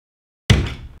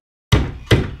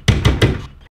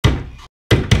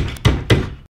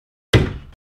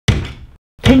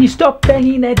Can you stop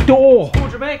banging that door? For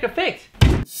dramatic effect.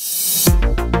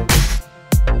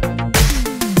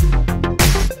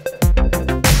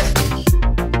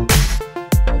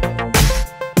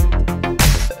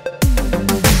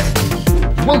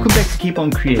 Welcome back to Keep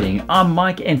On Creating. I'm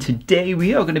Mike and today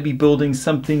we are going to be building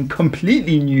something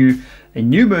completely new, a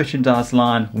new merchandise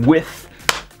line with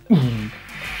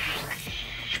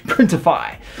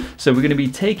Printify. So we're going to be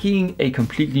taking a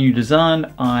completely new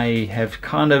design. I have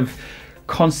kind of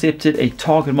concepted a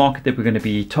target market that we're going to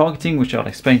be targeting, which I'll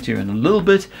explain to you in a little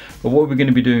bit. But what we're going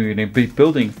to be doing, we're going to be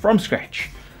building from scratch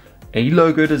a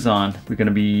logo design. We're going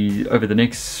to be, over the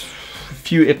next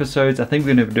few episodes, I think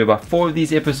we're going to do about 4 of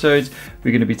these episodes.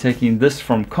 We're going to be taking this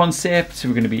from concept,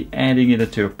 we're going to be adding it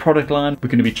into a product line, we're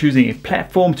going to be choosing a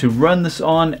platform to run this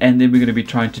on, and then we're going to be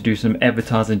trying to do some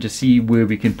advertising to see where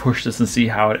we can push this and see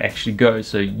how it actually goes.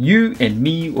 So you and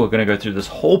me are going to go through this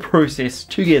whole process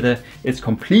together. It's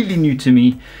completely new to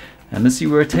me, and let's see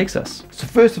where it takes us. So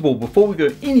first of all, before we go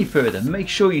any further, make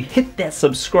sure you hit that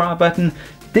subscribe button,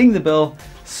 ding the bell,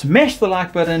 smash the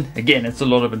like button. Again, it's a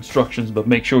lot of instructions, but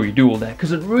make sure you do all that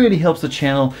because it really helps the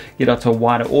channel get out to a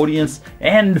wider audience.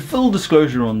 And full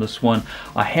disclosure on this one,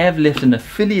 I have left an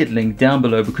affiliate link down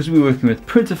below because we're working with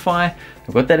Printify.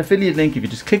 I've got that affiliate link. If you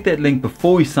just click that link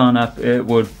before you sign up, it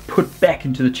would put back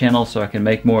into the channel so I can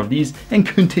make more of these and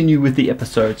continue with the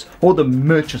episodes or the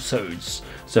merch-episodes.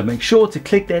 So make sure to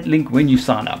click that link when you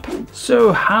sign up.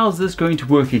 So how's this going to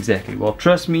work exactly? Well,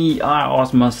 trust me, I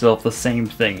asked myself the same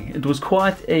thing. It was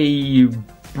quite a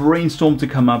brainstorm to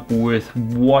come up with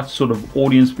what sort of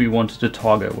audience we wanted to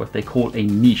target, what they call a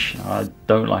niche. I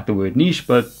don't like the word niche,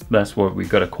 but that's what we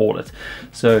got to call it.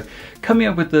 So coming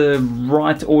up with the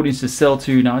right audience to sell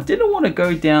to. Now, I didn't want to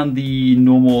go down the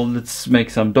normal, let's make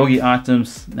some doggy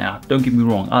items. Now, don't get me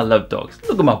wrong, I love dogs.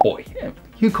 Look at my boy.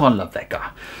 You can't love that guy.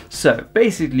 So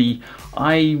basically,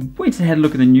 I went and had a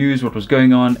look at the news, what was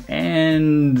going on,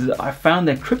 and I found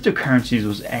that cryptocurrencies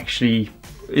was actually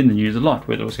in the news a lot,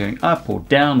 whether it was going up or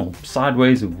down or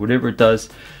sideways or whatever it does.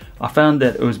 I found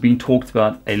that it was being talked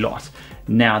about a lot.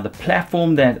 Now, the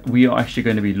platform that we are actually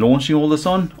going to be launching all this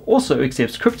on also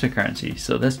accepts cryptocurrency,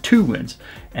 so that's 2 wins.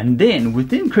 And then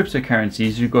within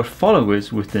cryptocurrencies, you've got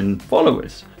followers within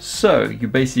followers. So you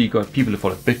basically got people who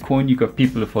follow Bitcoin, you got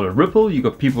people who follow Ripple, you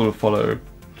got people who follow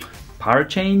Pirate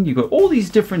Chain, you got all these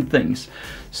different things.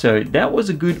 So that was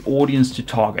a good audience to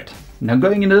target. Now,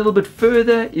 going in a little bit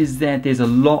further is that there's a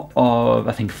lot of,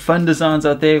 I think, fun designs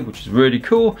out there, which is really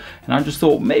cool. And I just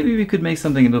thought maybe we could make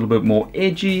something a little bit more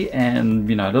edgy and,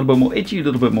 you know, a little bit more edgy, a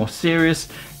little bit more serious.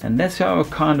 And that's how I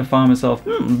kind of find myself,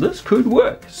 this could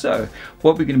work. So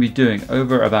what we're going to be doing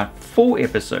over about 4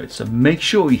 episodes. So make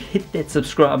sure you hit that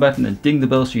subscribe button and ding the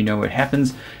bell so you know what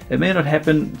happens. It may not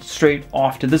happen straight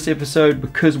after this episode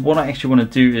because what I actually want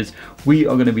to do is we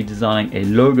are going to be designing a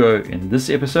logo in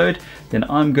this episode. Then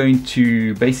I'm going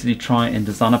to basically try and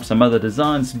design up some other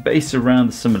designs based around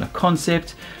the similar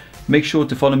concept. Make sure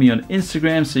to follow me on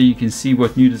Instagram so you can see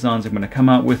what new designs I'm going to come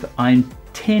out with. I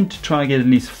intend to try and get at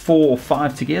least 4 or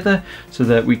 5 together so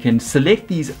that we can select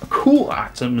these cool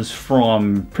items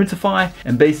from Printify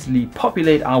and basically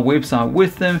populate our website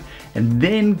with them and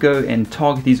then go and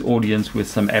target these audience with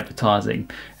some advertising.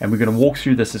 And we're going to walk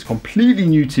through this. It's completely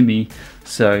new to me,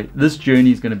 so this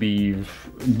journey is going to be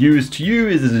newest to you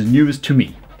as it is newest to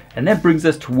me. And that brings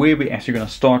us to where we're actually going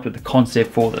to start with the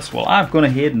concept for this. Well, I've gone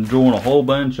ahead and drawn a whole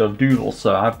bunch of doodles,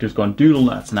 so I've just gone doodle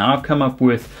nuts. Now I've come up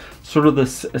with sort of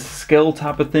this scale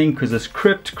type of thing because it's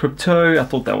crypto. I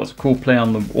thought that was a cool play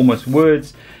on the almost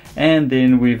words. And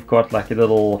then we've got like a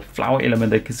little flower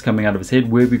element that is coming out of his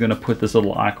head where we're going to put this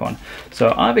little icon.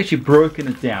 So I've actually broken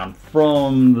it down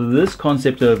from this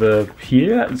concept over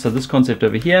here, so this concept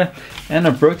over here, and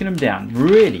I've broken them down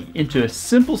really into a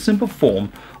simple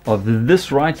form of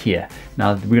this right here.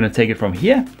 Now we're going to take it from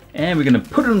here and we're going to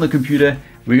put it on the computer,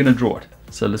 we're going to draw it.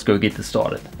 So let's go get this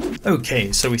started.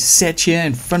 Okay, so we sat here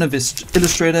in front of this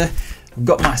Illustrator. I've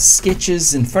got my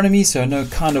sketches in front of me so I know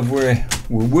kind of where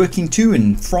we're working to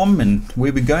and from and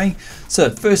where we're going. So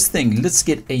first thing, let's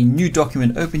get a new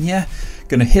document open here.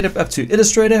 Gonna head up to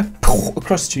Illustrator,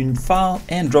 across to File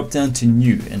and drop down to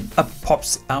New, and up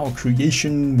pops our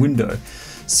creation window.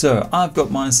 So I've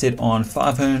got mine set on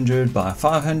 500 by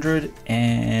 500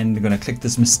 and I'm gonna click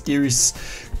this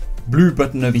mysterious blue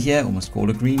button over here, almost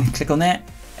called it green. Click on that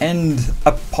and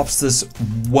up pops this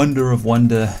wonder of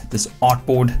wonder, this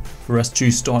artboard for us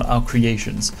to start our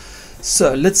creations.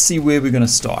 So let's see where we're going to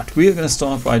start. We are going to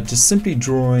start by just simply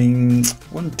drawing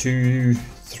 1, 2,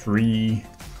 3,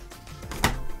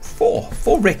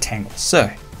 4 rectangles. So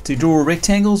to draw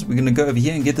rectangles, we're going to go over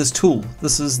here and get this tool.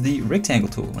 This is the rectangle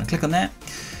tool. I'm going to click on that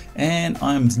and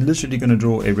I'm literally going to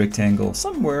draw a rectangle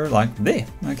somewhere like there.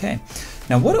 Okay,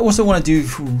 now what I also want to do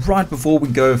right before we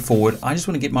go forward, I just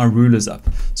want to get my rulers up.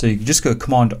 So you can just go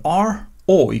Command R,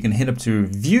 or you can head up to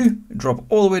View, drop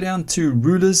all the way down to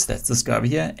Rulers, that's this guy over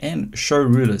here, and Show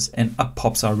Rulers, and up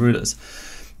pops our rulers.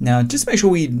 Now just make sure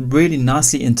we really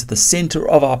nicely into the center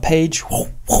of our page,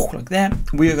 like that.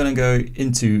 We are going to go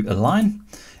into Align,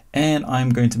 and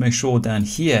I'm going to make sure down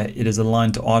here it is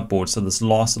aligned to Artboard. So this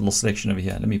last little selection over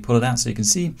here, let me pull it out so you can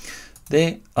see.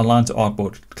 There, Align to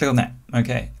Artboard. Click on that.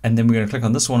 Okay, and then we're going to click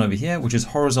on this one over here, which is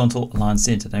Horizontal Align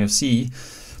Center. Now you'll see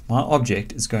my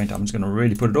object is going to, I'm just going to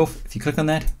really put it off. If you click on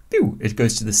that, pew, it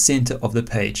goes to the center of the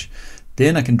page.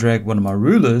 Then I can drag one of my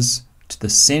rulers to the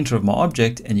center of my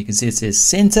object, and you can see it says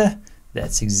center.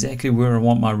 That's exactly where I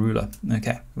want my ruler.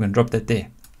 Okay, we're going to drop that there.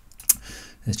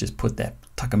 Let's just put that,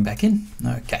 tuck them back in.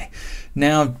 Okay,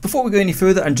 now before we go any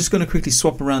further, I'm just going to quickly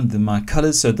swap around my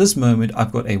colors. So at this moment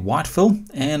I've got a white fill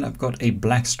and I've got a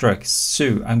black stroke,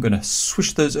 so I'm going to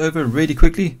switch those over really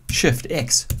quickly. Shift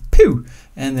X, pew,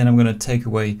 and then I'm going to take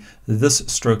away this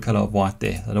stroke color of white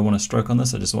there. I don't want a stroke on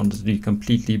this, I just want it to be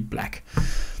completely black.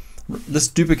 Let's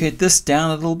duplicate this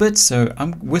down a little bit. So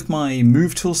I'm with my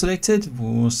move tool selected,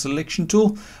 or selection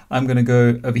tool, I'm going to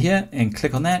go over here and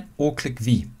click on that, or click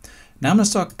V. Now I'm going to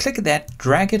start clicking that,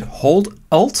 drag it, hold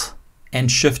Alt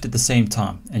and Shift at the same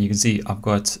time. And you can see I've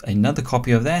got another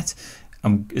copy of that.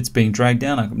 It's being dragged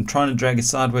down. I'm trying to drag it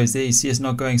sideways there. You see it's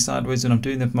not going sideways when I'm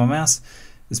doing that with my mouse.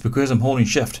 It's because I'm holding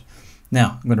Shift.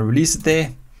 Now I'm going to release it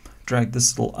there, drag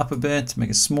this little up a bit, make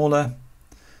it smaller.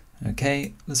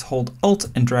 Okay, let's hold Alt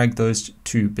and drag those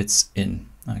two bits in.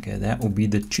 Okay, that will be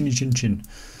the chin chin chin.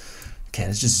 Okay,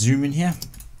 let's just zoom in here.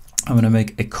 I'm going to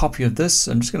make a copy of this.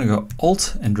 I'm just going to go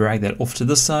Alt and drag that off to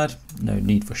this side. No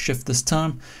need for Shift this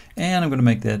time. And I'm going to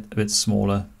make that a bit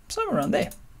smaller, somewhere around there.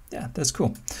 Yeah, that's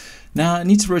cool. Now I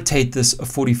need to rotate this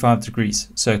 45 degrees.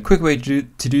 So a quick way to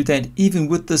do that, even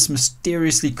with this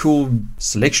mysteriously cool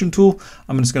selection tool,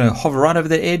 I'm just going to hover right over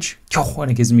the edge,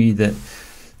 and it gives me the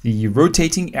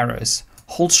rotating arrows.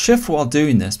 Hold Shift while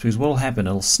doing this, because what will happen,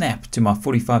 it'll snap to my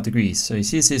 45 degrees. So you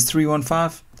see it says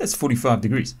 315, that's 45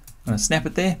 degrees. I'm going to snap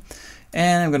it there,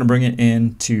 and I'm going to bring it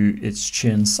into its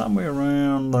chin somewhere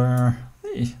around there,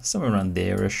 somewhere around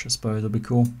there-ish, I suppose. It'll be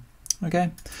cool.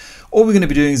 Okay, all we're going to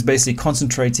be doing is basically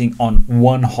concentrating on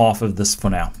one half of this for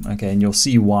now. Okay, and you'll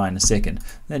see why in a second.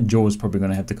 That jaw is probably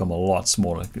going to have to come a lot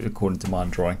smaller according to my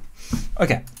drawing.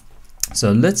 Okay,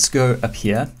 so let's go up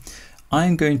here.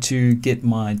 I'm going to get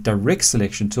my direct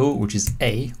selection tool, which is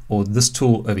A, or this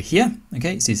tool over here.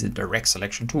 Okay, so it's a direct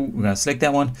selection tool. We're going to select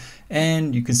that one,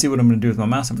 and you can see what I'm going to do with my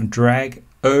mouse. I'm going to drag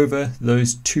over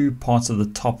those two parts of the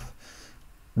top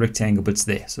rectangle bits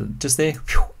there. So just there,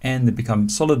 and they become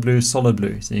solid blue, solid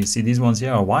blue. So you can see these ones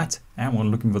here are white, and we're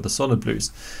looking for the solid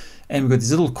blues. And we've got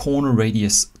these little corner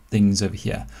radius things over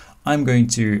here. I'm going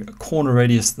to corner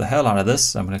radius the hell out of this.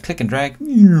 So I'm going to click and drag, and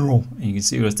you can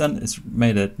see what it's done. It's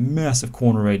made a massive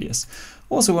corner radius.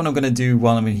 Also, what I'm going to do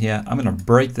while I'm in here, I'm going to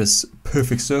break this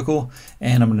perfect circle,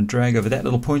 and I'm going to drag over that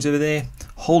little point over there,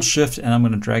 hold Shift, and I'm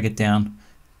going to drag it down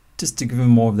just to give him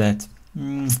more of that,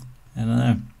 I don't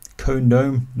know, cone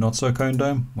dome, not so cone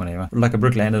dome, whatever, like a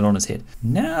brick landed on his head.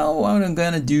 Now what I'm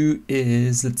going to do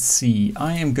is, let's see,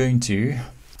 I'm going to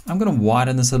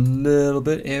widen this a little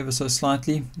bit, ever so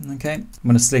slightly. Okay, I'm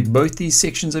going to select both these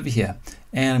sections over here,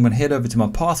 and I'm going to head over to my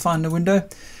Pathfinder window.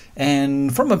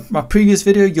 And from my previous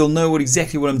video, you'll know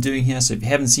exactly what I'm doing here. So if you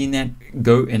haven't seen that,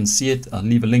 go and see it. I'll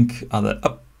leave a link either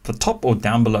up the top or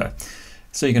down below.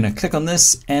 So you're going to click on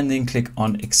this and then click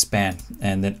on expand,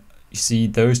 and then you see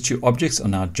those two objects are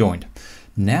now joined.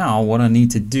 Now what I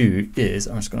need to do is,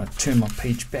 I'm just going to turn my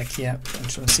page back here. I'm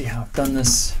just going to see how I've done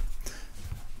this.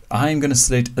 I'm going to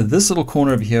select this little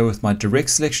corner over here with my direct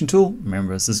selection tool.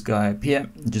 Remember, it's this guy up here,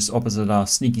 just opposite our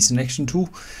sneaky selection tool.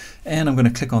 And I'm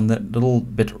going to click on that little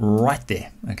bit right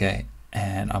there. Okay,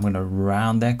 and I'm going to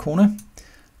round that corner.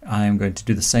 I'm going to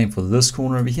do the same for this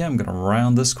corner over here. I'm going to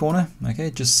round this corner.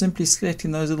 Okay, just simply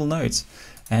selecting those little nodes.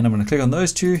 And I'm going to click on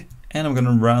those two, and I'm going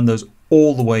to round those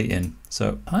all the way in.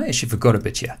 So I actually forgot a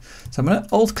bit here. So I'm going to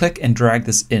Alt click and drag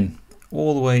this in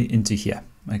all the way into here.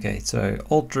 Okay, so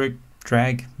Alt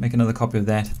drag, make another copy of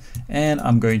that, and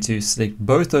I'm going to select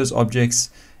both those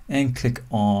objects and click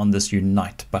on this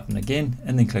Unite button again,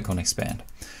 and then click on Expand.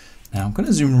 Now I'm going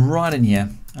to zoom right in here.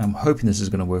 I'm hoping this is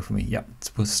going to work for me. Yep,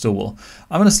 it still will.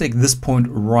 I'm going to select this point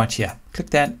right here. Click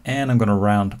that, and I'm going to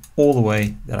round all the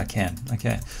way that I can.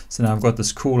 Okay, so now I've got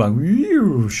this cool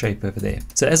like shape over there.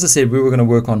 So as I said, we were going to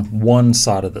work on one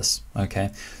side of this.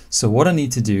 Okay, so what I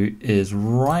need to do is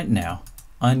right now,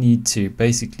 I need to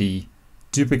basically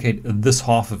duplicate this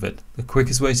half of it. The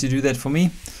quickest way to do that for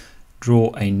me,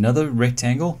 draw another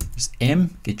rectangle, just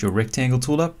M, get your rectangle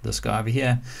tool up, this guy over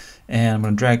here, and I'm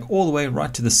going to drag all the way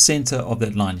right to the center of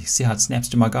that line. You see how it snaps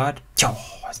to my guide?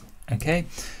 Okay,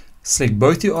 select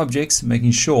both your objects,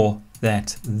 making sure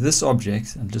that this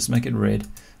object, and just make it red,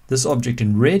 this object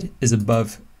in red is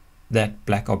above that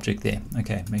black object there.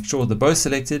 Okay, make sure they're both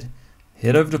selected,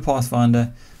 head over to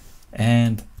Pathfinder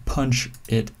and punch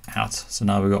it out. So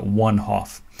now we've got one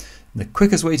half. The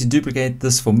quickest way to duplicate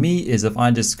this for me is if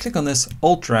I just click on this,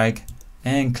 Alt drag,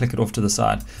 and click it off to the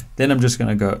side. Then I'm just going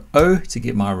to go O to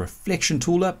get my reflection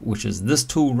tool up, which is this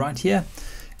tool right here.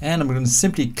 And I'm going to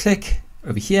simply click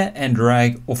over here and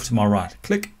drag off to my right.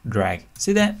 Click, drag.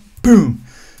 See that? Boom!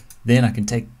 Then I can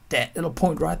take that little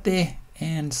point right there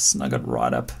and snug it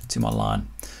right up to my line.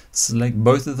 Select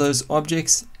both of those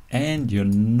objects and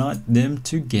unite them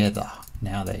together.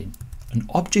 Now they an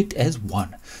object as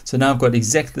one. So now I've got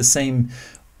exactly the same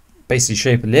basic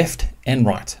shape left and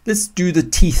right. Let's do the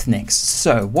teeth next.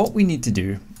 So what we need to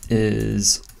do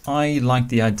is, I like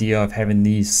the idea of having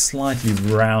these slightly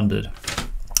rounded.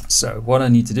 So what I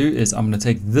need to do is I'm going to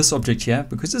take this object here,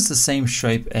 because it's the same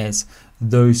shape as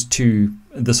those two,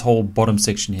 this whole bottom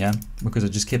section here, because I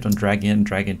just kept on dragging it and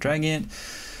dragging it, dragging it.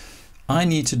 I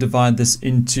need to divide this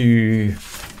into,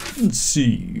 let's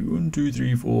see, 1, 2,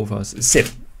 3, 4, 5, 6,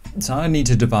 7. So I need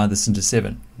to divide this into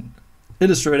 7.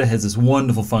 Illustrator has this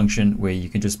wonderful function where you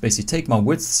can just basically take my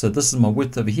width. So this is my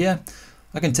width over here.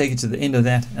 I can take it to the end of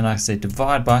that and I say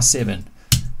divide by 7.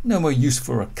 No more use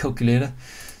for a calculator.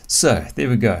 So there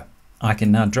we go. I can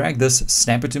now drag this,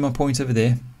 snap it to my point over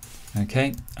there.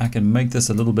 Okay, I can make this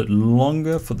a little bit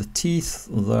longer for the teeth,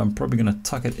 although I'm probably going to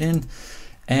tuck it in.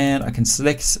 And I can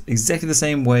select exactly the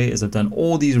same way as I've done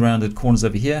all these rounded corners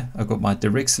over here. I've got my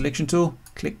direct selection tool,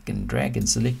 click and drag and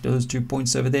select those 2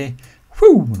 points over there.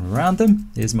 Whoo, around them.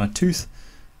 There's my tooth.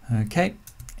 Okay,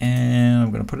 and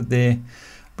I'm going to put it there.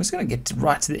 I'm just going to get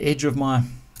right to the edge of my,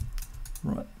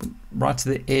 right to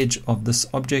the edge of this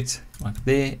object, like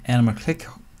there. And I'm going to click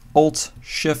Alt,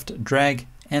 Shift, drag,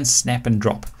 and snap and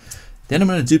drop. Then I'm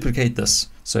going to duplicate this.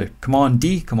 So Command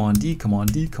D, Command D,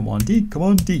 Command D, Command D,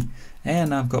 Command D.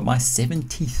 And I've got my 7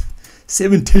 teeth.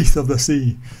 7 teeth of the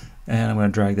sea. And I'm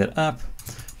going to drag that up.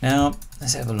 Now,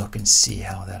 let's have a look and see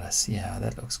how that is. Yeah,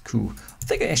 that looks cool. I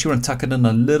think I actually want to tuck it in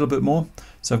a little bit more.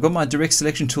 So I've got my direct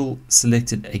selection tool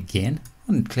selected again.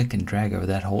 I'm going to click and drag over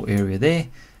that whole area there.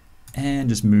 And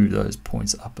just move those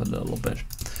points up a little bit.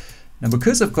 Now,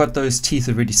 because I've got those teeth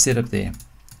already set up there,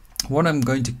 what I'm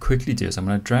going to quickly do is I'm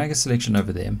going to drag a selection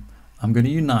over them. I'm going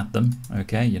to unite them.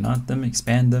 Okay, unite them,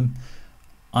 expand them.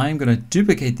 I'm going to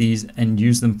duplicate these and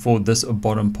use them for this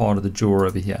bottom part of the jaw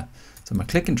over here. So I'm going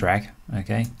to click and drag.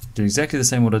 Okay, do exactly the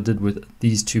same what I did with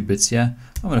these 2 bits here.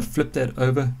 I'm going to flip that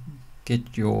over,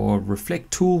 get your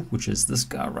reflect tool, which is this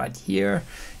guy right here,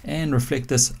 and reflect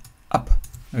this up.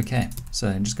 Okay, so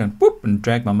I'm just going whoop and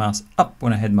drag my mouse up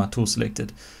when I had my tool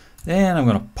selected. Then I'm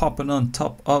going to pop it on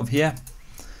top of here.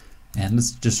 And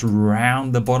let's just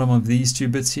round the bottom of these 2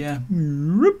 bits here.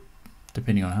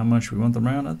 Depending on how much we want them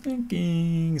around, I'm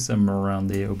thinking somewhere around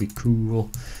there will be cool.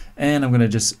 And I'm going to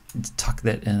just tuck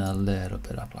that in a little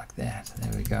bit up like that.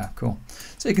 There we go, cool.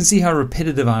 So you can see how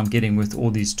repetitive I'm getting with all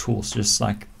these tools, just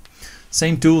like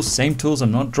same tools, same tools.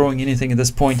 I'm not drawing anything at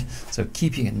this point, so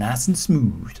keeping it nice and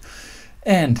smooth.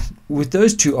 And with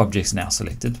those 2 objects now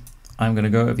selected, I'm going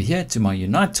to go over here to my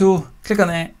Unite tool, click on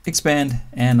that, expand,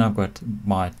 and I've got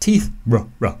my teeth,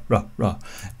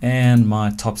 and my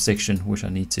top section, which I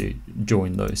need to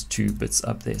join those 2 bits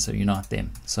up there, so unite them.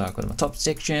 So I've got my top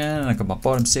section, and I've got my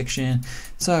bottom section,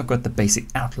 so I've got the basic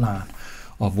outline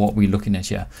of what we're looking at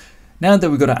here. Now that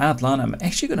we've got an outline, I'm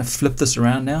actually going to flip this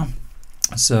around now.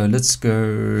 So let's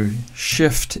go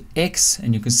Shift X,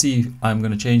 and you can see I'm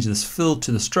going to change this fill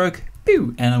to the stroke,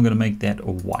 and I'm going to make that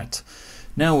a white.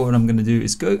 Now what I'm going to do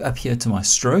is go up here to my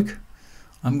stroke.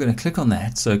 I'm going to click on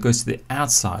that so it goes to the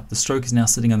outside. The stroke is now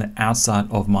sitting on the outside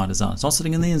of my design. It's not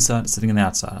sitting on the inside, it's sitting on the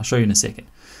outside. I'll show you in a second.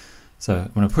 So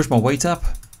I'm going to push my weight up.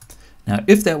 Now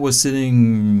if that was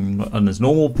sitting on its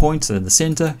normal point, so in the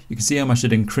center, you can see how much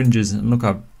it encringes, and look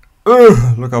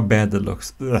how bad that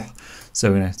looks. Ugh. So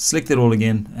we're going to select it all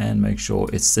again and make sure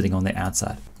it's sitting on the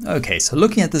outside. Okay, so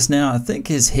looking at this now, I think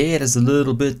his head is a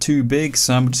little bit too big,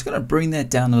 so I'm just going to bring that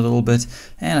down a little bit,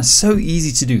 and it's so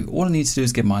easy to do. All I need to do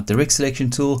is get my direct selection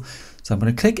tool. So I'm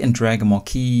going to click and drag a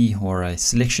marquee or a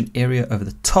selection area over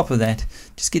the top of that.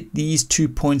 Just get these 2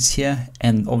 points here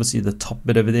and obviously the top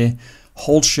bit over there.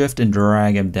 Hold Shift and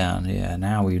drag them down. Yeah,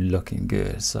 now we're looking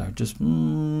good. So just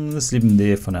let's leave them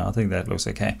there for now. I think that looks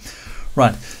okay.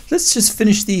 Right, let's just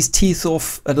finish these teeth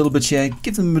off a little bit here,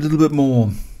 give them a little bit more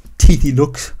teethy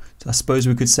look, I suppose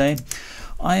we could say.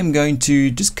 I am going to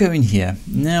just go in here.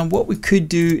 Now what we could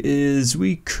do is I'm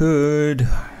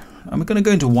going to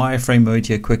go into wireframe mode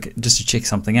here quick just to check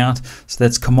something out. So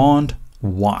that's Command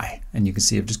Y, and you can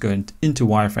see I've just gone into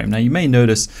wireframe. Now you may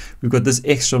notice we've got this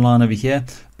extra line over here,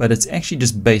 but it's actually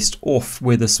just based off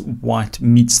where this white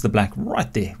meets the black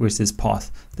right there where it says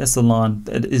path. That's the line,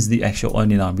 that is the actual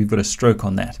only line. We've got a stroke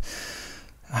on that.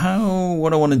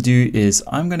 What I want to do is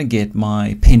I'm going to get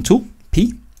my pen tool,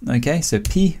 P. Okay, so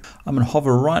P, I'm going to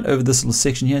hover right over this little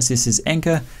section here. So it says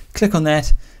anchor, click on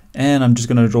that, and I'm just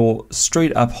going to draw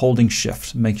straight up holding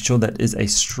shift, making sure that is a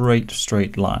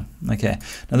straight line. Okay,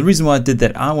 now the reason why I did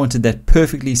that, I wanted that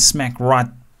perfectly smack right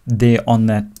there on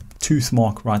that tooth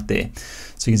mark right there.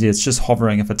 So you can see it's just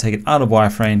hovering. If I take it out of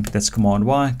wireframe, that's Command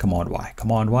Y, Command Y,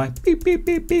 Command Y, pew, pew,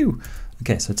 pew, pew.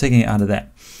 Okay, so taking it out of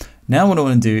that. Now what I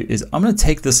want to do is I'm going to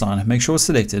take this line, make sure it's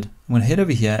selected. I'm going to head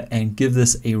over here and give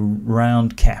this a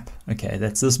round cap. Okay,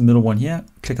 that's this middle one here.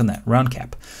 Click on that, round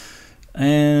cap.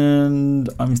 And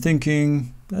I'm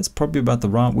thinking that's probably about the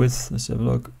right width. Let's have a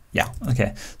look. Yeah,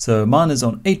 okay. So mine is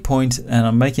on 8 point, and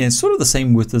I'm making it sort of the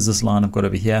same width as this line I've got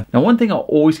over here. Now, one thing I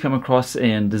always come across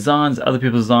in designs, other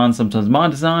people's designs, sometimes my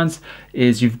designs,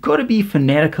 is you've got to be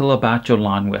fanatical about your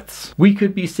line widths. We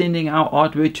could be sending our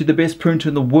artwork to the best printer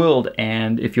in the world,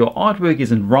 and if your artwork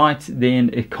isn't right, then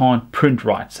it can't print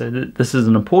right. So this is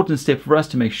an important step for us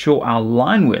to make sure our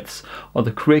line widths are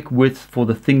the correct width for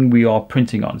the thing we are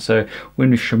printing on. So when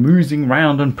we're schmoozing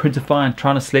around on Printify and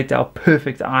trying to select our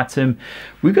perfect item,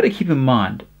 we've got to keep in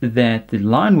mind that the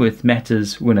line width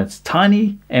matters when it's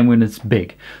tiny and when it's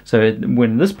big. So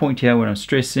when at this point here, when I'm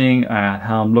stressing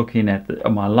how I'm looking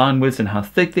at my line widths and how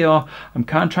thick they are, I'm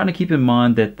kind of trying to keep in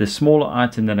mind that the smaller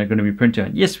item that I'm going to be printing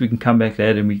on, yes, we can come back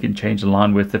later and we can change the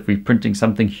line width if we're printing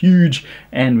something huge,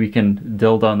 and we can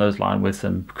drill down those line widths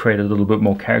and create a little bit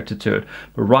more character to it.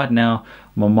 But right now,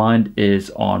 my mind is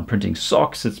on printing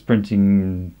socks, it's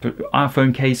printing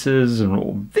iPhone cases, and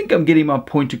I think I'm getting my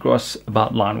point across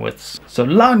about line widths. So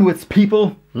line widths,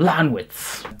 people, line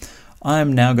widths.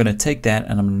 I'm now going to take that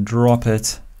and I'm going to drop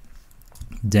it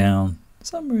down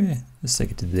somewhere. Let's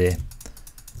take it to there.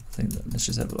 I think let's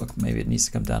just have a look. Maybe it needs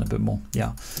to come down a bit more.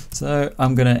 Yeah. So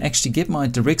I'm going to actually get my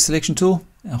direct selection tool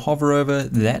and hover over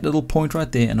that little point right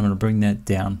there, and I'm going to bring that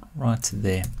down right to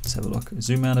there. Let's have a look.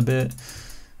 Zoom out a bit.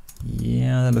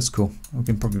 Yeah, that looks cool. We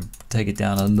can probably take it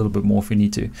down a little bit more if we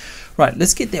need to. Right,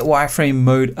 let's get that wireframe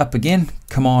mode up again.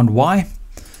 Command Y.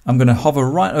 I'm going to hover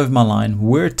right over my line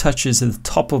where it touches at the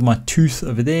top of my tooth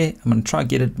over there. I'm going to try to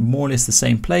get it more or less the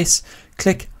same place.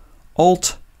 Click,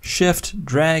 Alt, Shift,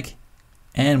 drag,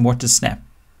 and watch it snap.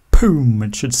 Boom!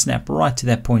 It should snap right to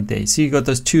that point there. See, you got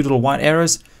those two little white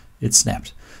arrows? It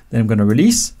snapped. Then I'm going to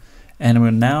release, and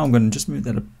I'm going to just move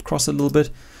that across a little bit.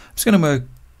 I'm just going to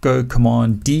go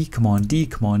Command D, Command D,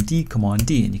 Command D, Command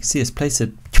D, and you can see it's placed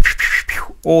it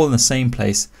all in the same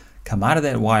place. Come out of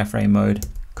that wireframe mode,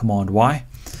 Command Y,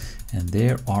 and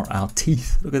there are our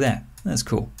teeth. Look at that. That's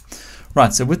cool.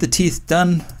 Right, so with the teeth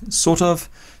done, sort of,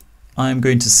 I'm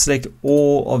going to select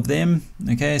all of them.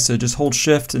 Okay, so just hold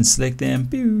Shift and select them.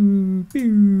 Pew,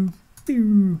 pew,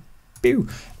 pew, pew.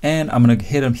 And I'm going to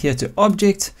head up here to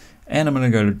Object, and I'm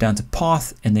going to go down to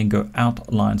Path and then go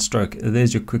Outline Stroke.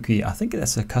 There's your quickie. I think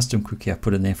that's a custom quickie I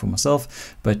put in there for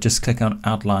myself, but just click on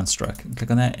Outline Stroke.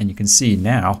 Click on that, and you can see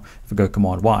now, if we go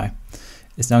Command Y,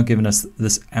 it's now giving us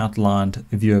this outlined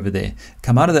view over there.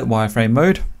 Come out of that wireframe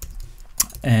mode,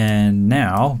 and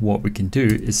now what we can do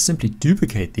is simply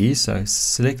duplicate these. So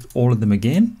select all of them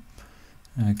again.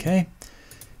 Okay,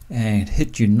 and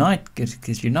hit Unite,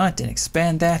 get Unite and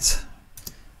expand that.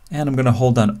 And I'm going to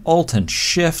hold down Alt and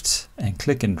Shift and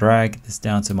click and drag this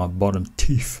down to my bottom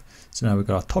teeth. So now we've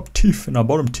got our top teeth and our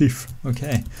bottom teeth.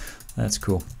 Okay, that's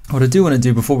cool. What I do want to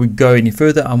do before we go any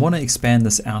further, I want to expand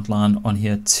this outline on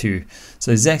here too.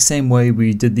 So exact same way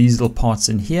we did these little parts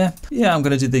in here. Yeah, I'm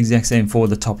going to do the exact same for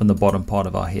the top and the bottom part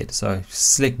of our head. So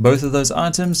select both of those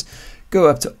items, go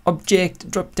up to Object,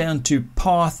 drop down to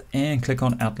Path, and click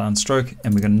on Outline Stroke.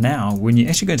 And we're going to now, when you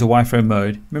actually go into wireframe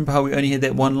mode, remember how we only had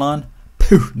that one line?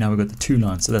 Now we've got the two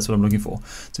lines, so that's what I'm looking for.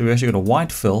 So we've actually got a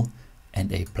white fill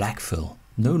and a black fill,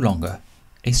 no longer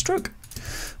a stroke.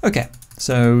 Okay,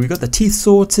 so we got the teeth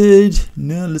sorted.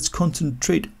 Now let's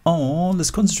concentrate on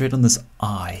this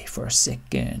eye for a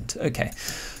second. Okay,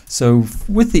 so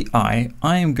with the eye,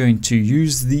 I am going to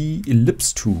use the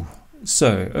ellipse tool.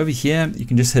 So over here, you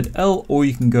can just hit L, or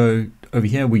you can go over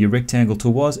here where your rectangle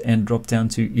tool was and drop down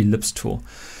to ellipse tool.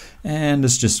 And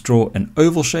let's just draw an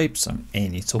oval shape,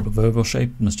 any sort of oval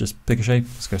shape. Let's just pick a shape.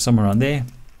 Let's go somewhere around there.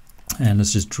 And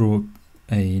let's just draw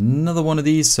another one of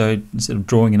these. So instead of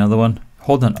drawing another one,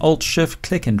 hold on Alt Shift,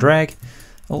 click and drag,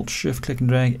 Alt Shift, click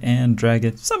and drag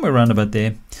it somewhere around about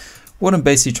there. What I'm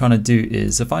basically trying to do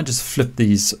is if I just flip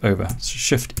these over, so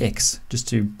Shift X, just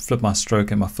to flip my stroke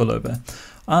and my fill over,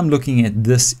 I'm looking at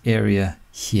this area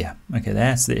here. Okay,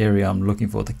 that's the area I'm looking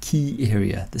for, the key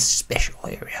area, the special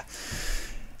area.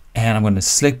 And I'm going to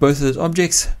select both of those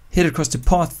objects, head across to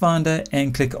Pathfinder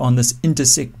and click on this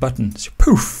intersect button. So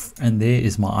poof, and there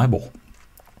is my eyeball.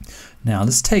 Now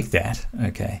let's take that,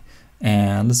 okay,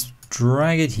 and let's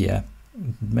drag it here,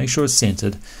 make sure it's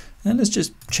centered, and let's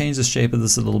just change the shape of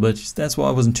this a little bit. That's why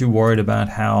I wasn't too worried about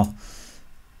how,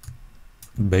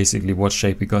 basically what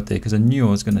shape we got there, because I knew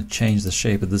I was going to change the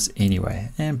shape of this anyway,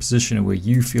 and position it where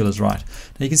you feel is right.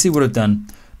 Now you can see what I've done.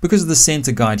 Because of the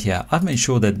center guide here, I've made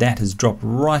sure that that has dropped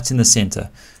right in the center.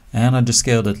 And I just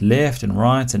scaled it left and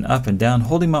right and up and down,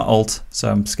 holding my Alt.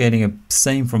 So I'm scaling it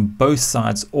same from both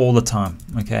sides all the time.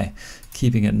 Okay,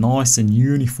 keeping it nice and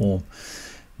uniform.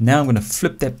 Now I'm going to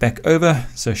flip that back over.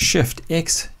 So Shift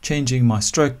X, changing my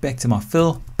stroke back to my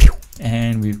fill.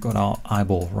 And we've got our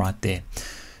eyeball right there.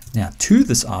 Now to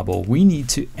this eyeball, we need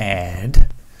to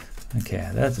add, okay,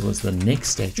 that was the next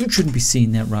stage. You shouldn't be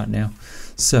seeing that right now.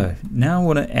 So now I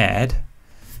want to add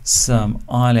some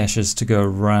eyelashes to go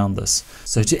around this.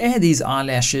 So to add these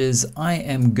eyelashes, I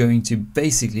am going to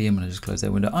basically, I'm going to just close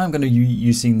that window. I'm going to be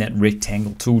using that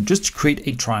rectangle tool just to create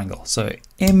a triangle. So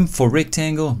M for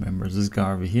rectangle, remember this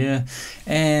guy over here.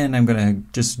 And I'm going to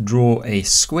just draw a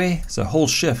square. So hold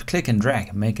Shift, click and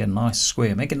drag, make a nice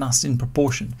square, make it nice in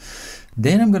proportion.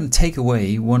 Then I'm going to take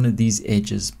away one of these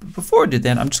edges. But before I do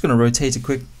that, I'm just going to rotate it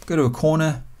quick, go to a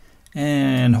corner,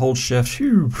 and hold Shift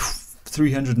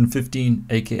 315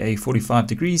 aka 45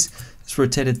 degrees. Just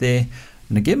rotate it there. I'm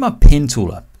going to get my pen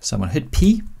tool up, so I'm going to hit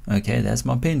P. Okay, that's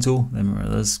my pen tool. Remember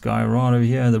this guy right over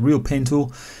here, the real pen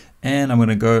tool, and I'm going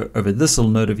to go over this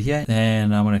little node over here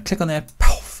and I'm going to click on that,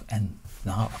 and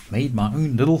now I've made my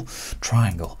own little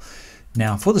triangle.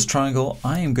 Now for this triangle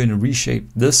I am going to reshape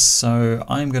this, so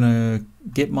I'm going to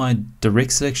get my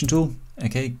direct selection tool.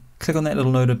 Okay, click on that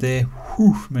little node up there,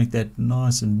 make that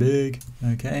nice and big.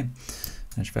 Okay,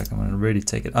 in fact I'm going to really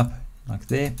take it up like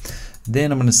there.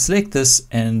 Then I'm going to select this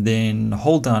and then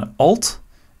hold down Alt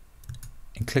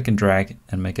and click and drag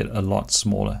and make it a lot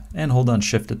smaller, and hold down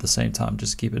Shift at the same time,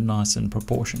 just keep it nice in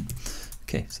proportion.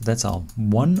 Okay, so that's our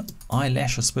one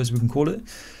eyelash, I suppose we can call it.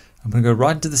 I'm going to go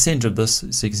right into the center of this,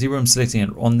 so you can see where I'm selecting it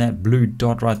on that blue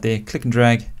dot right there, click and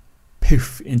drag,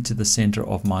 poof, into the center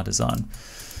of my design.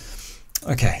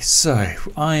 Okay, so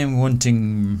I am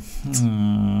wanting,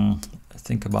 I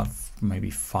think about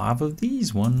maybe 5 of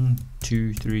these. 1,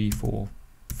 2, 3, 4,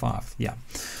 5. Yeah.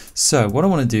 So what I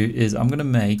want to do is I'm going to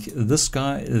make this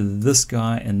guy, and this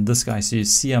guy. So you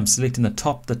see I'm selecting the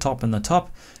top, and the top,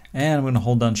 and I'm going to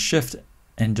hold down Shift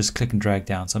and just click and drag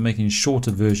down. So I'm making a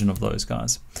shorter version of those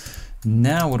guys.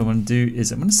 Now what I'm going to do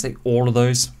is I'm going to select all of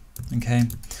those. Okay.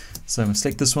 So I'm going to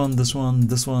select this one, this one,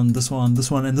 this one, this one,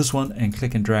 this one, and this one, and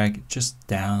click and drag just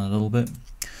down a little bit.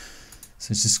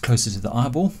 So it's just closer to the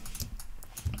eyeball.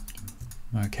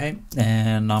 Okay,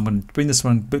 and I'm going to bring this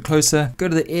one a bit closer, go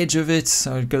to the edge of it,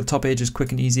 so go to the top edge is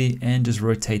quick and easy, and just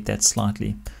rotate that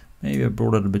slightly. Maybe I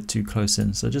brought it a bit too close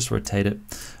in, so just rotate it.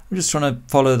 I'm just trying to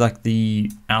follow like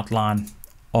the outline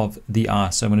of the eye,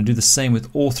 so I'm going to do the same with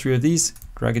all 3 of these.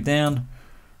 Drag it down,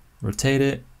 rotate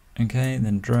it, okay, and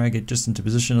then drag it just into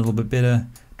position a little bit better.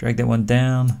 Drag that one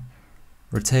down,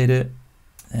 rotate it,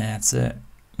 that's it.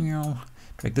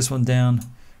 Drag this one down,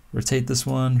 rotate this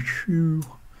one.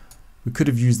 We could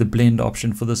have used the blend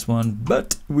option for this one,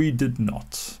 but we did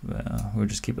not. We'll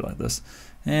just keep it like this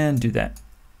and do that.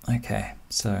 Okay,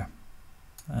 so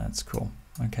that's cool.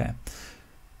 Okay,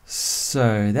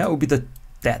 so that will be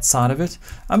that side of it.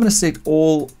 I'm going to select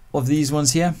all of these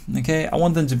ones here. Okay, I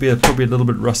want them to be probably a little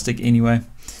bit rustic anyway.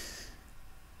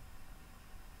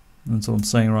 That's all I'm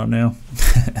saying right now.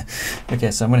 Okay,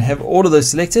 so I'm going to have all of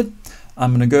those selected.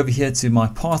 I'm going to go over here to my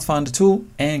Pathfinder tool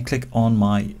and click on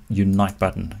my Unite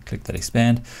button. Click that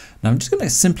expand. Now I'm just going to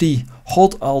simply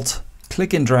hold Alt,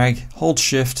 click and drag, hold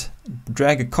Shift,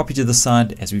 drag a copy to the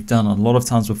side as we've done a lot of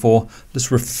times before.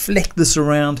 Let's reflect this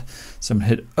around. So I'm going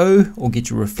to hit O or get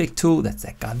your reflect tool. That's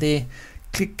that guy there.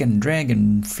 Click and drag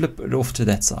and flip it off to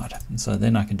that side. And so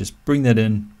then I can just bring that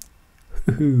in.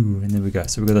 And there we go.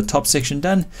 So we've got the top section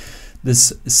done.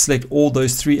 Let's select all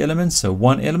those 3 elements. So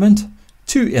 1 element,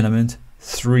 2 element,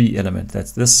 3 element.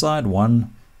 That's this side,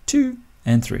 1, 2,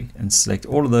 and 3. And select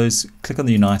all of those, click on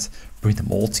the Unite, bring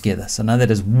them all together. So now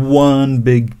that is one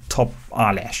big top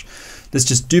eyelash. Let's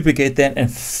just duplicate that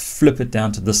and flip it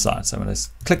down to this side. So I'm going to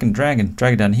click and drag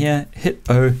it down here, hit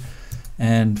O,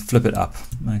 and flip it up,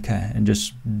 okay, and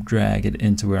just drag it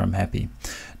into where I'm happy.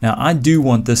 Now I do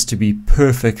want this to be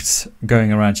perfect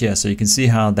going around here, so you can see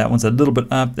how that one's a little bit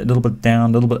up, a little bit down,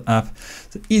 a little bit up.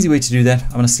 It's an easy way to do that.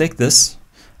 I'm going to select this,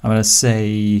 I'm going to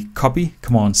say copy,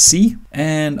 Command C,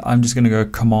 and I'm just going to go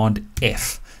Command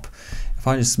F. If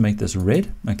I just make this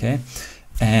red, okay,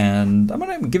 and I'm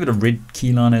going to give it a red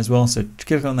key line as well, so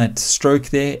click on that stroke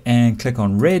there and click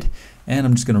on red, and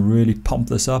I'm just going to really pump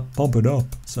this up, pump it up.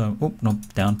 So, oh,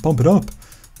 not down, pump it up,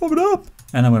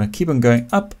 and I'm going to keep on going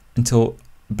up until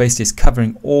basically it's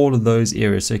covering all of those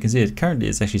areas. So you can see it currently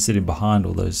is actually sitting behind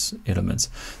all those elements.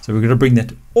 So we're going to bring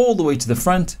that all the way to the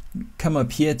front, come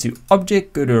up here to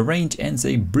object, go to arrange and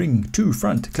say bring to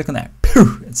front. Click on that,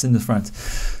 it's in the front.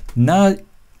 Now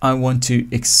I want to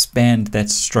expand that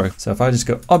stroke. So if I just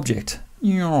go object,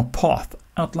 path,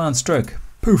 outline stroke,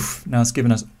 poof, now it's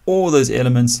given us all those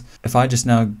elements. If I just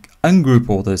now ungroup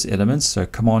all those elements, so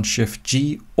Command Shift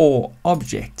G or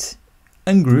object,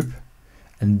 ungroup,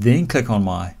 and then click on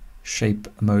my shape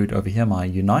mode over here, my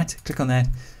unite, click on that,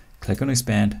 click on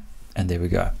expand, and there we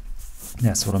go.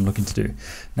 That's what I'm looking to do.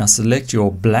 Now select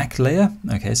your black layer,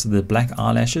 okay, so the black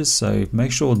eyelashes, so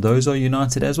make sure those are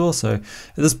united as well. So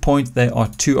at this point they are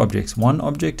two objects, one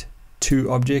object,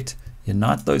 two object,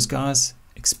 unite those guys,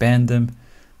 expand them,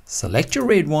 select your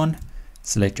red one,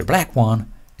 select your black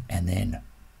one, and then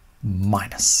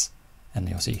minus. And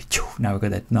you'll see, now we've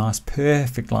got that nice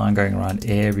perfect line going around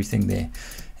everything there.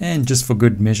 And just for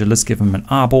good measure, let's give them an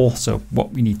eyeball. So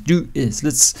what we need to do is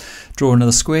let's draw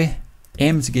another square.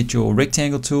 M to get your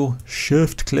rectangle tool,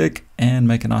 shift click and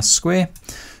make a nice square.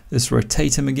 Let's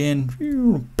rotate him again.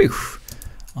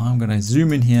 I'm going to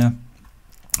zoom in here.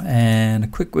 And a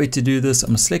quick way to do this, I'm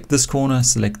going to select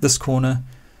this corner,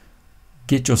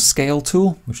 get your scale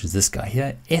tool, which is this guy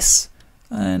here, S.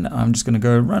 And I'm just going to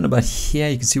go around about here.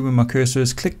 You can see where my cursor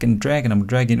is. Click and drag, and I'm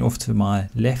dragging off to my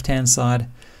left hand side.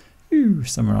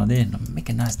 Somewhere around there. And I'm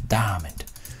making a nice diamond.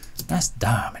 Nice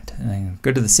diamond. And then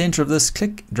go to the center of this.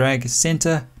 Click, drag,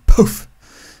 center, poof.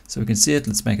 So we can see it.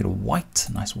 Let's make it a white,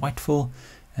 nice white fill.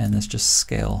 And let's just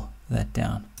scale that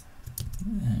down.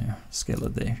 Scale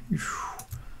it there.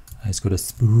 It's got a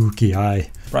spooky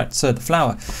eye. Right, so the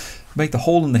flower. Make the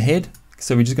hole in the head.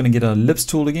 So we're just going to get our ellipse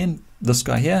tool again. This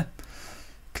guy here.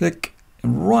 Click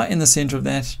right in the center of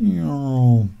that.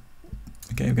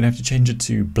 Okay, we're gonna have to change it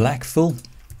to black fill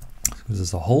because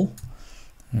there's a hole.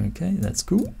 Okay, that's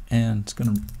cool. And it's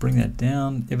gonna bring that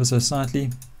down ever so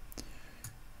slightly.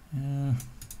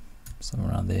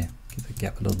 Somewhere around there. Keep the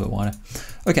gap a little bit wider.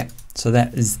 Okay, so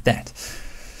that is that.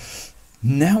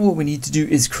 Now what we need to do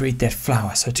is create that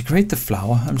flower. So to create the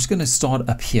flower, I'm just gonna start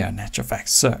up here in actual fact.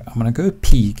 So I'm gonna go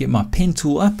P, get my pen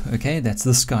tool up. Okay, that's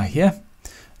this guy here.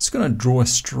 Just going to draw a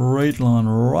straight line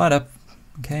right up,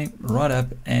 okay, right up,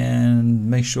 and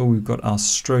make sure we've got our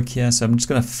stroke here. So I'm just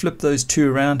going to flip those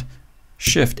two around,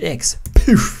 Shift X,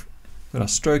 poof, got our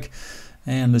stroke,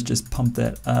 and let's just pump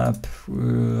that up.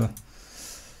 Do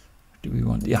we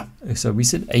want, yeah, so we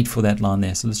said 8 for that line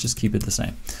there, so let's just keep it the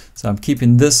same. So I'm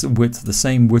keeping this width the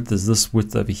same width as this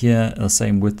width over here, and the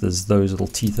same width as those little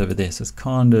teeth over there, so it's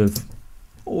kind of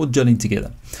all gelling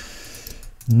together.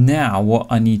 Now what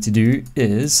I need to do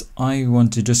is I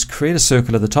want to just create a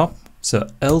circle at the top. So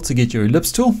L to get your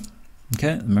ellipse tool.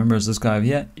 Okay, remember it's this guy over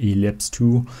here, ellipse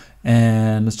tool.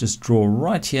 And let's just draw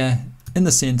right here in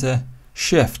the center,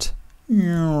 shift,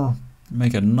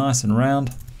 make it nice and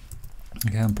round.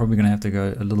 Okay, I'm probably going to have to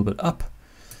go a little bit up.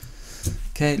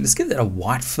 Okay, let's give that a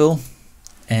white fill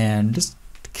and just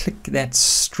click that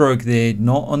stroke there,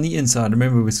 not on the inside.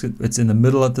 Remember it's in the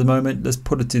middle at the moment. Let's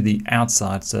put it to the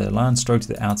outside. So line stroke to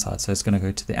the outside. So it's going to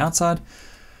go to the outside.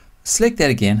 Select that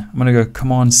again. I'm going to go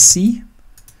Command C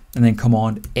and then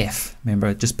Command F. Remember,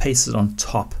 it just pastes it on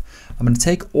top. I'm going to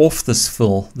take off this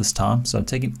fill this time. So I'm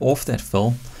taking off that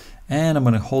fill and I'm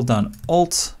going to hold down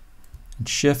Alt and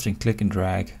Shift and click and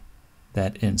drag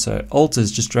that in. So Alt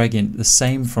is just dragging the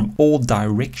same from all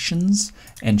directions,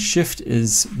 and Shift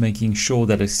is making sure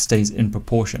that it stays in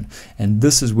proportion. And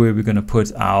this is where we're going to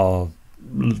put our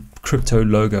crypto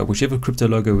logo, whichever crypto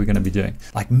logo we're going to be doing.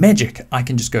 Like magic, I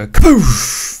can just go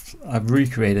poof. I've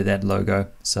recreated that logo.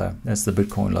 So that's the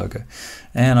Bitcoin logo.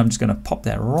 And I'm just going to pop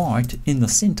that right in the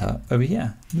center over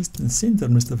here. Mr. Center,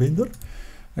 Mr. Vendor.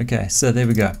 Okay, so there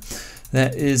we go.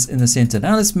 That is in the center.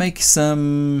 Now let's make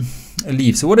some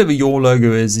leaves. So whatever your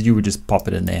logo is, you would just pop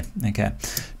it in there. Okay.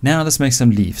 Now let's make some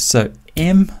leaves. So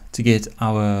M to get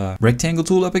our rectangle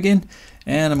tool up again.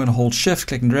 And I'm going to hold Shift,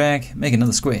 click and drag, make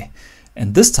another square.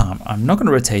 And this time I'm not going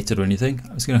to rotate it or anything.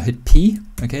 I'm just going to hit P,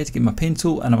 okay, to get my pen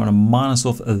tool, and I'm going to minus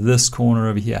off this corner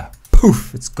over here.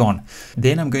 poof, it's gone.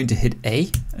 Then I'm going to hit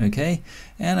A, okay,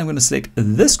 and I'm going to select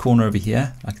this corner over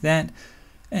here like that,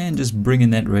 and just bring in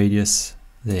that radius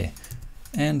there.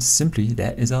 And simply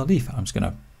that is our leaf. I'm just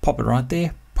going to pop it right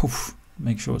there, poof,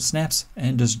 make sure it snaps,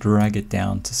 and just drag it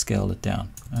down to scale it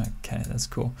down. Okay, that's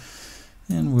cool.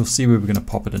 And we'll see where we're going to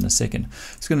pop it in a second.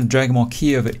 Just going to drag a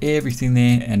marquee over everything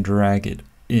there and drag it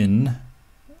in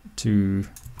to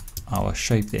our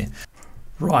shape there.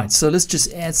 Right, so let's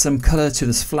just add some color to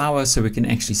this flower so we can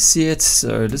actually see it.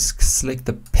 So let's select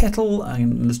the petal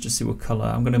and let's just see what color.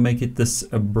 I'm going to make it this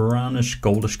a brownish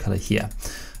goldish color here.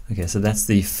 Okay, so that's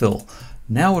the fill.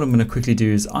 Now what I'm going to quickly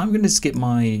do is I'm going to just get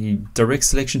my direct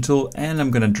selection tool and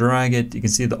I'm going to drag it. You can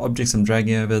see the objects I'm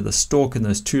dragging over, the stalk and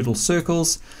those two little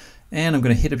circles. And I'm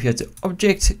going to hit up here to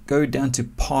object, go down to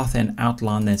path and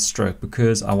outline that stroke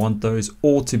because I want those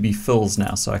all to be fills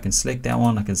now. So I can select that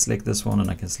one, I can select this one,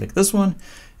 and I can select this one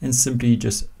and simply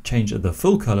just change the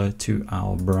fill color to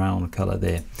our brown color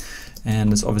there. And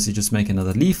let's obviously just make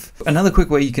another leaf. Another quick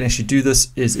way you can actually do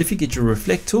this is if you get your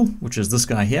reflect tool, which is this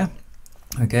guy here,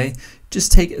 okay,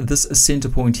 just take this center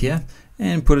point here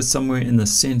and put it somewhere in the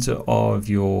center of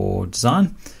your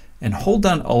design. And hold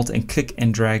down Alt and click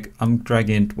and drag. I'm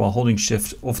dragging it while holding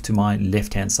Shift off to my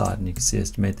left hand side, and you can see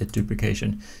it's made that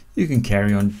duplication. You can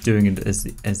carry on doing it as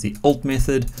the Alt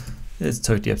method. It's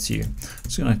totally up to you. I'm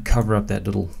just going to cover up that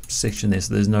little section there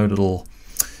so there's no little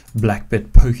black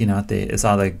bit poking out there. It's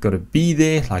either got to be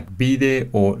there, like be there,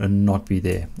 or not be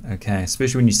there. Okay,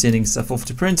 especially when you're sending stuff off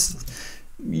to print.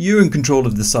 You're in control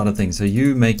of this side of things, so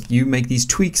you make these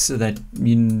tweaks so that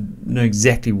you know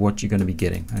exactly what you're going to be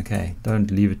getting. Okay, don't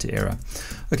leave it to error.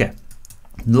 Okay,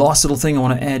 last little thing I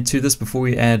want to add to this before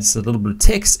we add a little bit of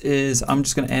text is I'm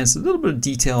just going to add a little bit of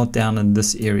detail down in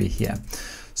this area here.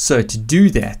 So to do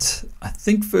that, I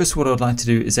think first what I'd like to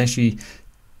do is actually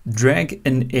drag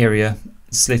an area,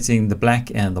 selecting the black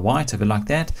and the white over like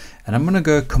that, and I'm going to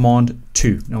go Command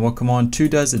 2. Now what Command 2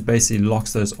 does, it basically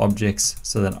locks those objects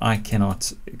so that I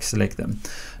cannot select them.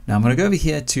 Now I'm going to go over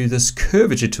here to this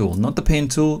curvature tool, not the pen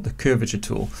tool, the curvature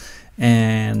tool,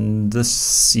 and let's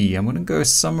see, I'm going to go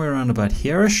somewhere around about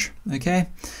here-ish, okay,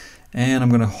 and I'm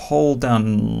going to hold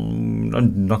down,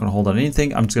 I'm not going to hold on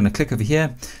anything, I'm just going to click over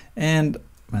here, and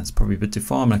that's probably a bit too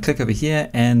far. I'm going to click over here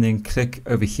and then click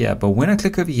over here. But when I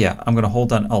click over here, I'm going to hold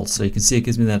down Alt. So you can see it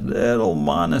gives me that little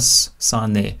minus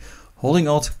sign there. Holding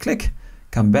Alt, click,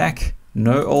 come back,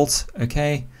 no Alt,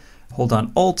 okay. Hold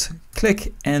down Alt,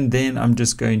 click, and then I'm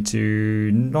just going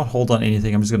to not hold on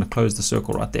anything. I'm just going to close the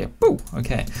circle right there. Boom,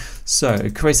 okay. So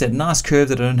it creates that nice curve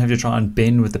that I don't have to try and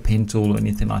bend with the pen tool or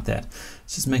anything like that.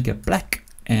 Let's just make it black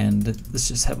and let's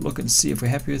just have a look and see if we're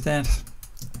happy with that.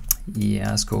 Yeah,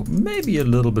 that's cool. Maybe a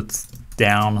little bit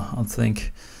down, I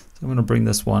think. So I'm going to bring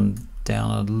this one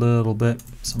down a little bit,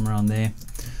 somewhere around there.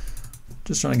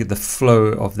 Just trying to get the flow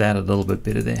of that a little bit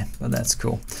better there, but that's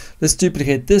cool. Let's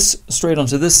duplicate this straight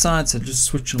onto this side. So just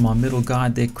switch on my middle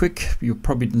guide there quick. You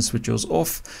probably didn't switch yours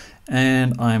off.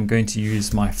 And I'm going to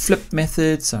use my flip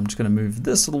method. So I'm just going to move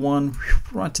this little one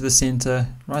right to the center,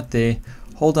 right there.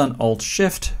 Hold down Alt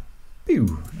Shift,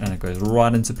 and it goes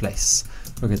right into place.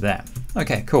 Look at that.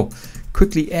 Okay, cool.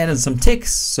 Quickly add in some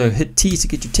text. So hit T to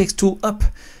get your text tool up,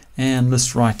 and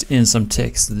let's write in some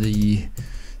text. The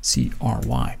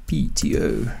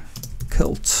CRYPTO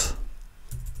cult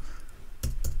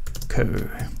co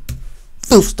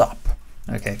full stop.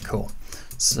 Okay, cool.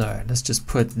 So let's just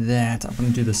put that. I'm going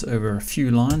to do this over a few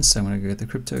lines. So I'm going to go to the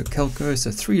crypto calco. So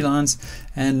 3 lines.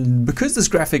 And because this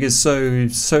graphic is so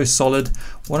solid,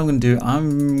 what I'm going to do,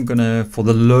 I'm going to, for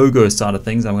the logo side of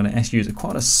things, I'm going to actually use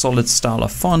quite a solid style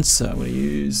of font. So I'm going to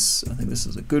use, I think this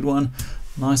is a good one.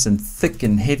 Nice and thick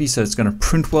and heavy, so it's going to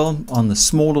print well on the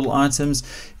small little items.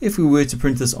 If we were to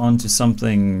print this onto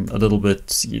something a little bit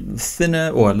thinner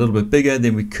or a little bit bigger,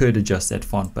 then we could adjust that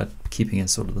font, but keeping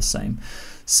it sort of the same.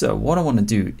 So what I want to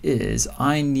do is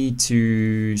I need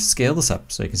to scale this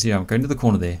up. So you can see I'm going to the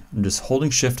corner there. I'm just holding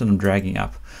Shift and I'm dragging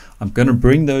up. I'm going to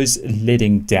bring those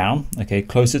leading down, okay,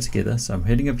 closer together. So I'm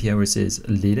heading up here where it says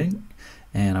leading,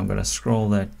 and I'm going to scroll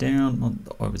that down, not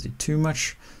obviously too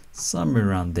much, somewhere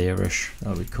around there-ish.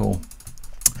 That'll be cool.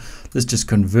 Let's just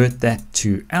convert that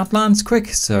to outlines quick.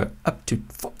 So up to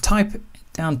type,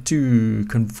 down to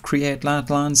create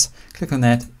outlines, click on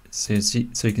that. So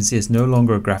you can see it's no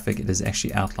longer a graphic, it is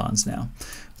actually outlines now,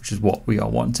 which is what we are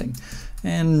wanting.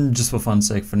 And just for fun's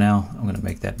sake, for now, I'm going to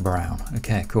make that brown.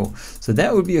 Okay, cool. So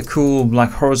that would be a cool,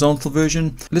 like, horizontal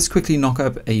version. Let's quickly knock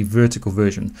up a vertical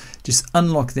version. Just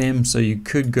unlock them. So you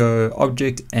could go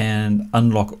object and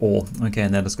unlock all. Okay,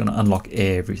 and that is going to unlock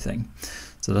everything.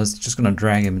 So that's just going to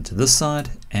drag them into this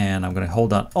side, and I'm going to hold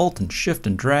down Alt and Shift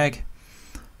and drag.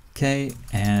 Okay,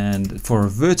 and for a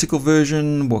vertical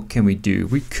version, what can we do?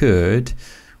 We could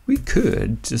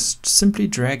just simply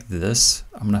drag this.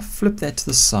 I'm going to flip that to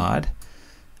the side,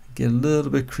 get a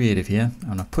little bit creative here. I'm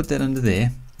going to put that under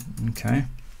there. Okay,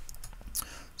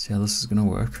 see how this is going to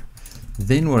work.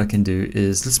 Then what I can do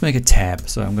is, let's make a tab.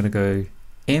 So I'm going to go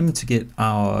M to get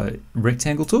our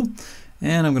rectangle tool,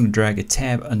 and I'm going to drag a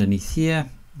tab underneath here.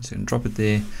 I'm just going to drop it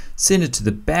there, send it to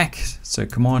the back. So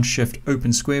Command Shift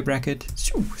open square bracket,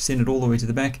 send it all the way to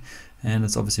the back, and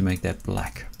let's obviously make that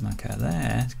black. Okay,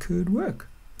 that could work.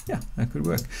 Yeah, that could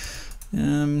work.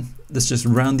 Let's just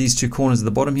round these two corners at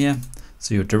the bottom here.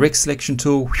 So your direct selection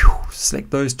tool,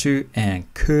 select those two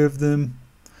and curve them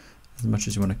as much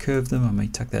as you want to curve them. I may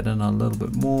tuck that in a little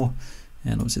bit more,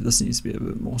 and obviously this needs to be a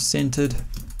bit more centered.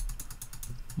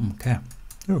 Okay.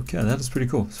 Okay, that is pretty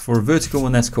cool. For a vertical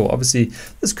one, that's cool. Obviously,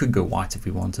 this could go white if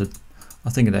we wanted. I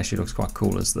think it actually looks quite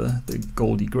cool as the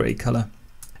goldy gray color.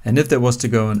 And if there was to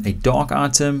go in a dark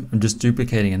item, I'm just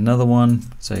duplicating another one.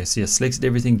 So you see I selected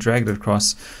everything, dragged it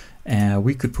across, and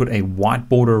we could put a white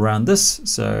border around this.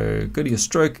 So go to your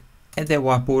stroke, add that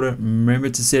white border, remember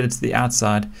to set it to the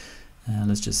outside, and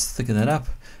let's just thicken that up.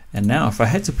 And now if I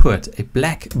had to put a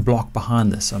black block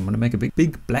behind this, I'm going to make a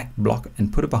big black block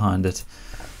and put it behind it,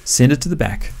 send it to the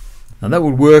back. Now that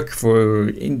would work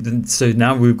for, so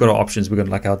now we've got our options. We've got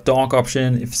like our dark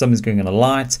option if something's going in a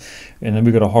light, and then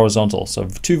we've got a horizontal. So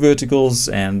two verticals,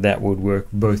 and that would work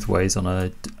both ways on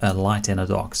a light and a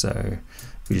dark. So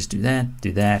we just do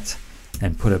that,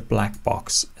 and put a black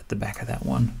box at the back of that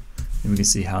one. And we can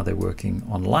see how they're working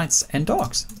on lights and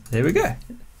darks. There we go.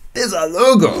 There's our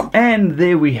logo. And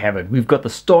there we have it. We've got the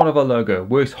start of our logo.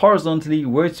 Works horizontally,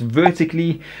 works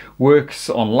vertically, works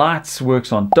on lights,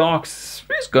 works on darks.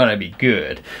 It's gonna be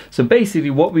good. So basically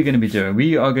what we're gonna be doing,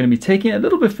 we are gonna be taking it a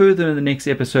little bit further in the next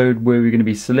episode, where we're gonna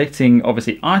be selecting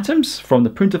obviously items from the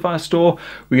Printify store.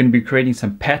 We're gonna be creating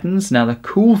some patterns. Now the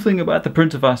cool thing about the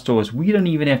Printify store is we don't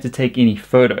even have to take any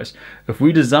photos. If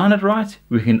we design it right,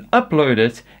 we can upload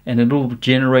it and it'll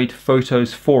generate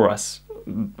photos for us.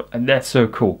 And that's so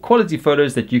cool. Quality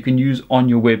photos that you can use on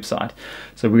your website.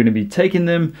 So we're going to be taking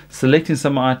them, selecting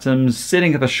some items,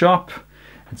 setting up a shop.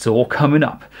 It's all coming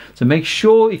up. So make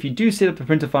sure if you do set up a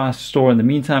Printify store in the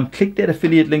meantime, click that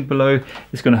affiliate link below.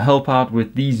 It's going to help out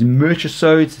with these merch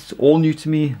episodes. It's all new to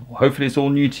me. Hopefully it's all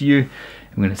new to you.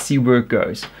 I'm going to see where it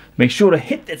goes. Make sure to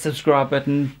hit that subscribe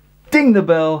button, ding the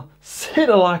bell, hit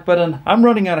a like button. I'm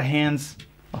running out of hands.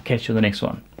 I'll catch you in the next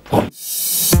one.